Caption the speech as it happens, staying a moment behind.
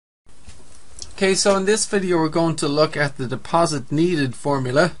Okay, so in this video we're going to look at the deposit needed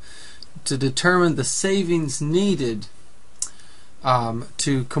formula to determine the savings needed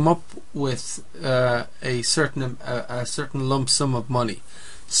to come up with a certain lump sum of money.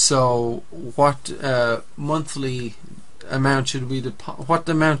 So what monthly amount should we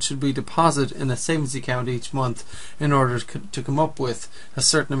deposit in a savings account each month in order to come up with a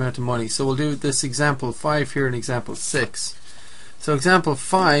certain amount of money? So we'll do this example 5 here and example 6. So example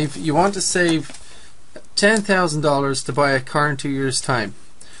 5, you want to save $10,000 to buy a car in 2 years' time.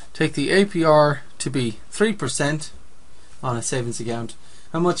 Take the APR to be 3% on a savings account.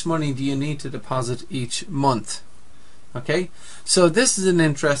 How much money do you need to deposit each month? Okay, so this is an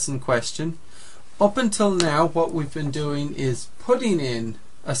interesting question. Up until now, what we've been doing is putting in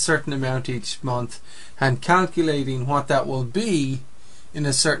a certain amount each month and calculating what that will be in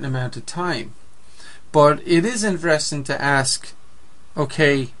a certain amount of time. But it is interesting to ask,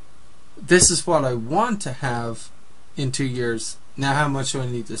 okay, this is what I want to have in 2 years. Now how much do I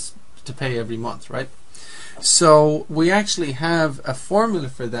need to pay every month, right? So we actually have a formula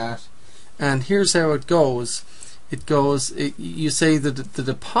for that, and here's how it goes. You say that the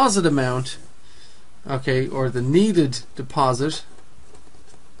deposit amount, okay, or the needed deposit,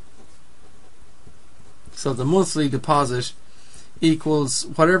 so the monthly deposit equals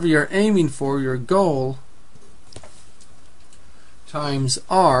whatever you're aiming for, your goal, times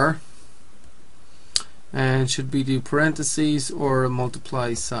R, and should we do parentheses or a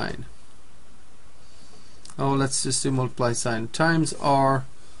multiply sign? Oh, let's just do multiply sign, times R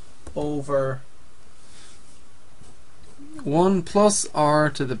over 1 plus R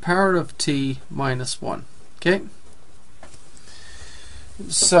to the power of T minus 1. Okay,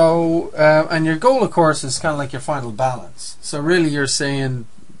 so and your goal, of course, is kind of like your final balance. So really you're saying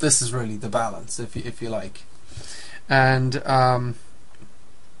this is really the balance, if you like. And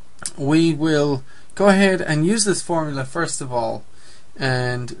we will go ahead and use this formula first of all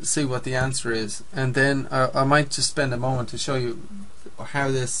and see what the answer is, and then I might just spend a moment to show you how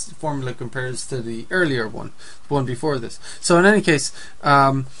this formula compares to the earlier one, the one before this. So in any case,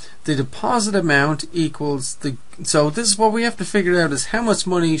 the deposit amount equals so this is what we have to figure out, is how much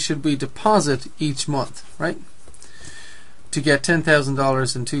money should we deposit each month, right, to get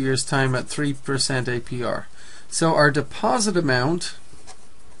 $10,000 in 2 years' time at 3% APR. So our deposit amount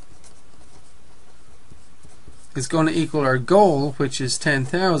is going to equal our goal, which is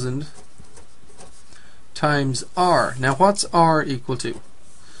 10,000, times R. Now what's R equal to?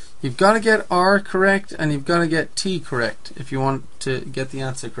 You've got to get R correct and you've got to get T correct if you want to get the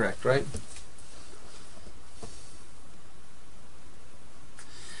answer correct, right?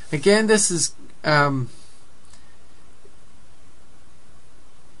 Again, this is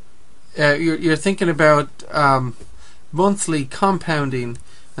you're thinking about monthly compounding,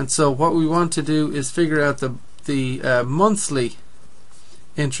 and so what we want to do is figure out the monthly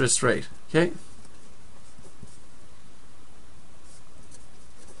interest rate. Okay,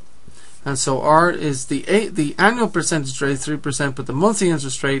 and so R is the annual percentage rate, 3%, but the monthly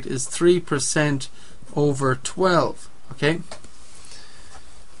interest rate is 3% over 12. Okay,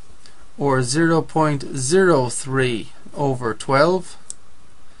 or 0.03 over 12,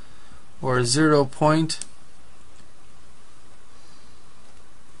 or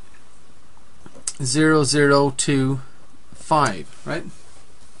 0.0025, right?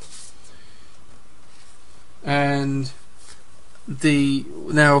 And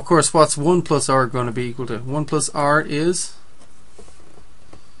now of course, what's 1 plus R going to be equal to? 1 plus R is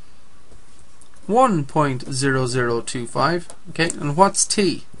 1.0025. okay, and what's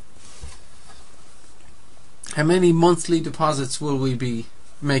T? How many monthly deposits will we be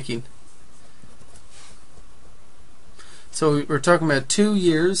making? So we're talking about 2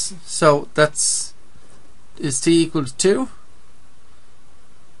 years, so is T equal to 2?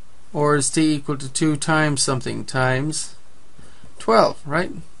 Or is T equal to 2 times something, times 12,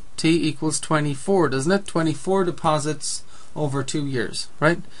 right? T equals 24, doesn't it? 24 deposits over 2 years,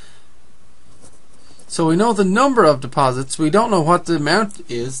 right? So we know the number of deposits, we don't know what the amount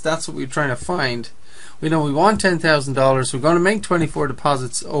is. That's what we're trying to find. We know we want $10,000, we're going to make 24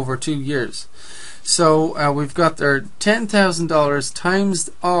 deposits over 2 years. So we've got our $10,000 times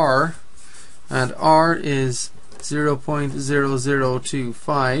R, and R is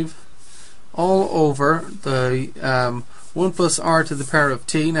 0.0025, all over the 1 plus R to the power of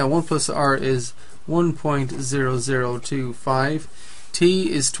T. Now 1 plus R is 1.0025.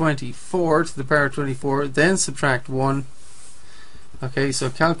 T is 24 to the power of 24, then subtract 1. Okay, so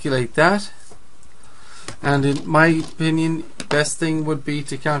calculate that. And in my opinion, best thing would be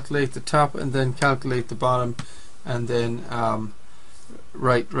to calculate the top and then calculate the bottom, and then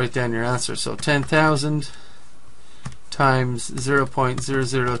write down your answer. So 10,000 times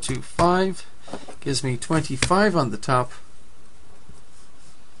 0.0025 gives me 25 on the top,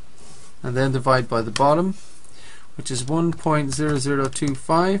 and then divide by the bottom, which is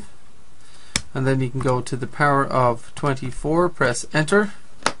 1.0025, and then you can go to the power of 24, press enter,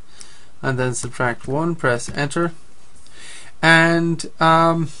 and then subtract 1, press enter, and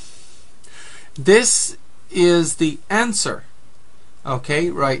this is the answer. Okay,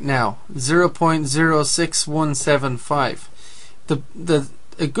 right now 0.06175.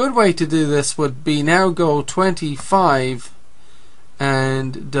 A good way to do this would be now go 25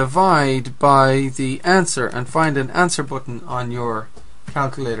 and divide by the answer and find an answer button on your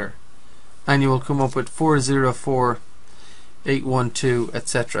calculator, and you will come up with 404,812,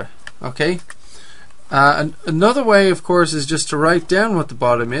 etc. Okay. And another way, of course, is just to write down what the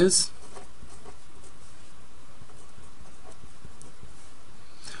bottom is.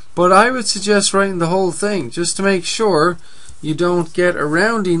 But I would suggest writing the whole thing, just to make sure you don't get a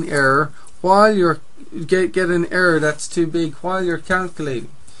rounding error while you're get an error that's too big while you're calculating.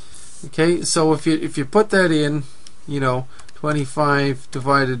 Okay, so if you put that in, 25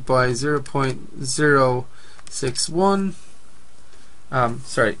 divided by 0.061,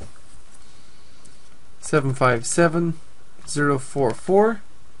 757,044.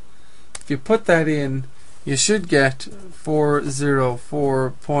 If you put that in, you should get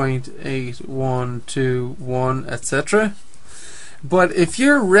 404.8121, etc. But if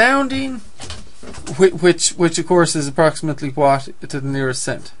you're rounding, which of course is approximately what to the nearest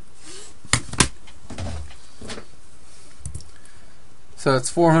cent, so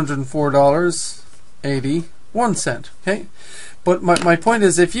it's $404.81. Okay, but my point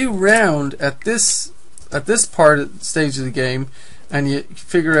is, if you round at this stage of the game, and you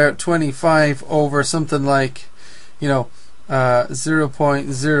figure out 25 over something like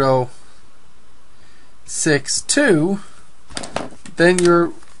 0.062, then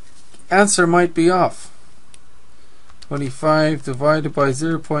your answer might be off. 25 divided by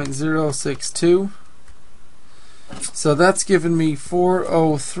 0.062, so that's given me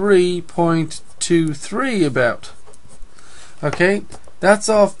 403.23 about. Okay, that's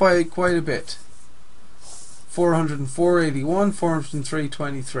off by quite a bit. 404.81,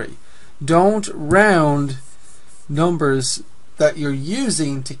 403.23. Don't round numbers that you're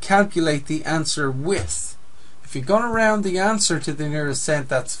using to calculate the answer with. If you're going to round the answer to the nearest cent,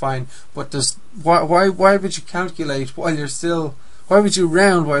 that's fine. But why would you calculate while you're still? Why would you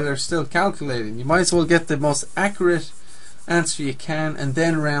round while you're still calculating? You might as well get the most accurate answer you can and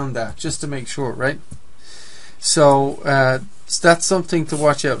then round that, just to make sure, right? So that's something to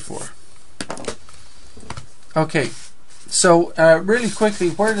watch out for. Okay, so really quickly,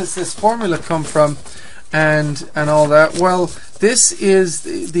 where does this formula come from, and all that? Well, this is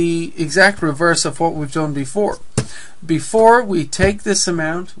the exact reverse of what we've done before. Before, we take this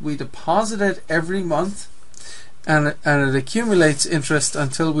amount, we deposit it every month, and it accumulates interest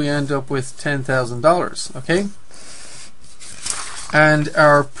until we end up with $10,000. Okay, and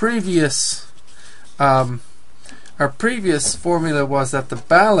our previous formula was that the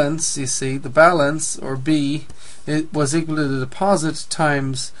balance, you see, the balance, or B, it was equal to the deposit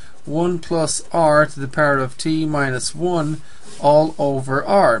times 1 plus R to the power of T minus 1 all over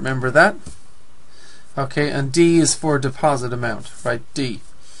R. Remember that? Okay, and D is for deposit amount, right? D.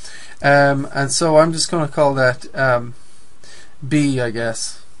 And so I'm just going to call that B, I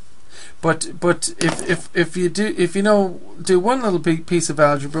guess. But if you do one little piece of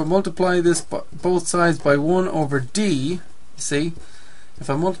algebra, multiply this both sides by 1 over D. You see,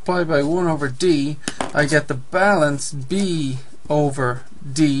 if I multiply by 1 over D, I get the balance B over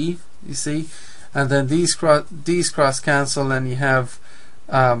D. You see, and then these cross cancel, and you have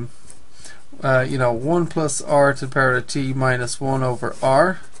 1 plus R to the power of T minus 1 over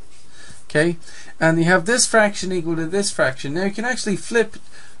R. Okay, and you have this fraction equal to this fraction. Now you can actually flip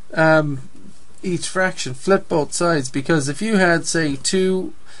each fraction, flip both sides, because if you had, say, if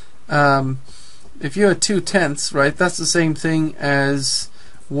you had 2/10, right, that's the same thing as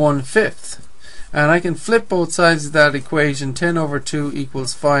 1/5, and I can flip both sides of that equation. 10 over 2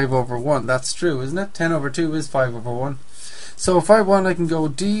 equals 5 over 1. That's true, isn't it? 10 over 2 is 5 over 1. So if I want, I can go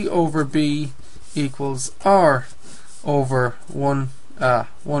D over B equals R over 1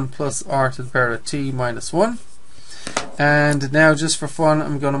 plus R to the power of T minus 1. And now, just for fun,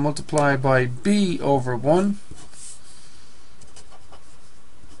 I'm going to multiply by B over 1.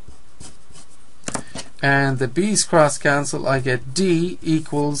 And the B's cross cancel. I get D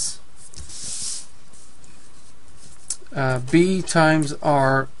equals B times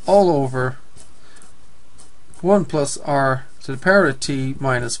R all over 1 plus R to the power of t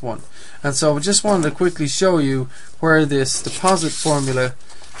minus 1. And so I just wanted to quickly show you where this deposit formula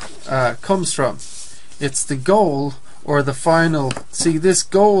comes from. It's the goal, or the final. See, this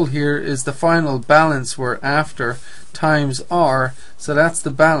goal here is the final balance we're after times r, so that's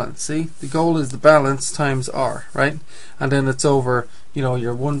the balance. See, the goal is the balance times r, right? And then it's over, you know,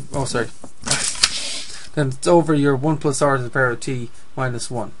 your then it's over your 1 plus r to the power of t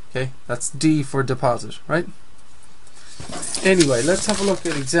minus 1. Okay, that's d for deposit, right? Anyway, let's have a look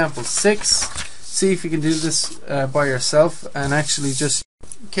at example 6. See if you can do this by yourself and actually just.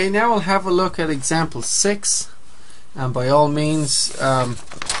 Okay, now we'll have a look at example 6, and by all means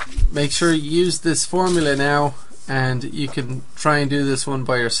make sure you use this formula now, and you can try and do this one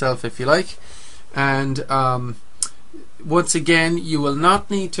by yourself if you like. And once again, you will not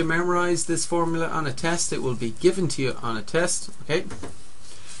need to memorize this formula on a test. It will be given to you on a test. Okay,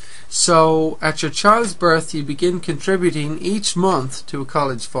 so at your child's birth you begin contributing each month to a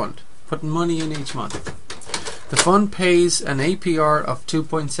college fund, putting money in each month. The fund pays an APR of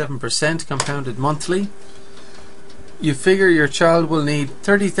 2.7% compounded monthly. You figure your child will need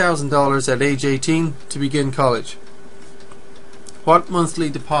 $30,000 at age 18 to begin college. What monthly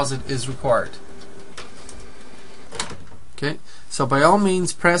deposit is required? Okay, so by all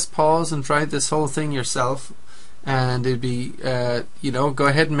means press pause and try this whole thing yourself, and it'd be you know, go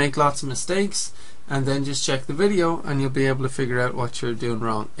ahead and make lots of mistakes, and then just check the video and you'll be able to figure out what you're doing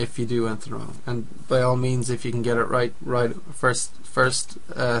wrong if you do anything wrong. And by all means, if you can get it right first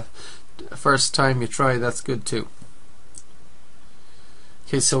time you try, that's good too.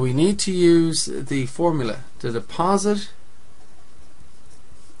 Okay, so we need to use the formula. The deposit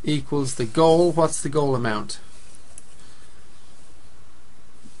equals the goal. What's the goal amount?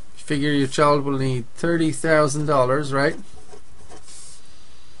 Figure your child will need $30,000, right?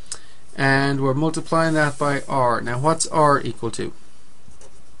 And we're multiplying that by r. Now what's r equal to?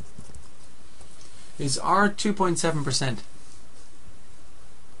 Is r 2.7%?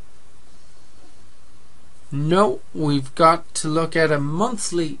 No, we've got to look at a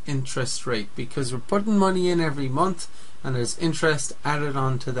monthly interest rate, because we're putting money in every month and there's interest added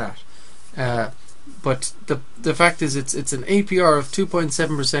on to that. But the fact is it's an APR of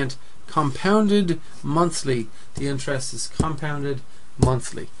 2.7% compounded monthly. The interest is compounded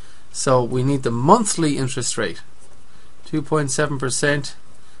monthly. So we need the monthly interest rate. 2.7%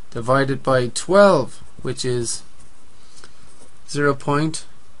 divided by 12, which is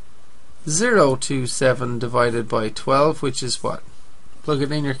 0.027 divided by 12, which is what? Plug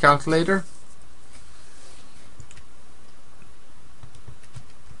it in your calculator.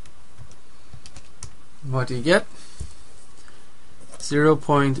 What do you get?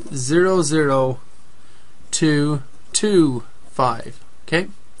 0.00225. Okay,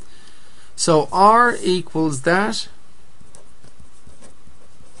 so r equals that.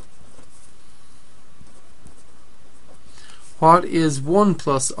 What is 1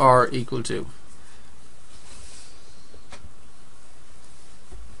 plus r equal to?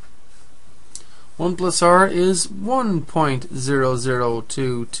 One plus r is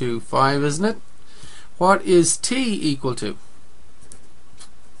 1.00225, isn't it? What is t equal to?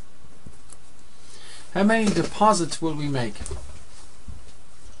 How many deposits will we make?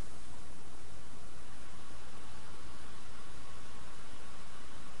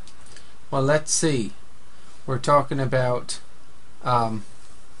 Well, let's see. We're talking about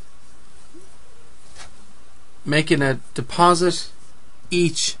making a deposit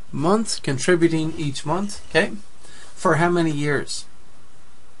each month, contributing each month. Okay, for how many years?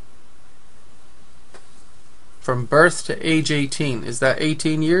 From birth to age 18. Is that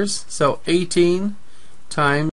 18 years? So 18 times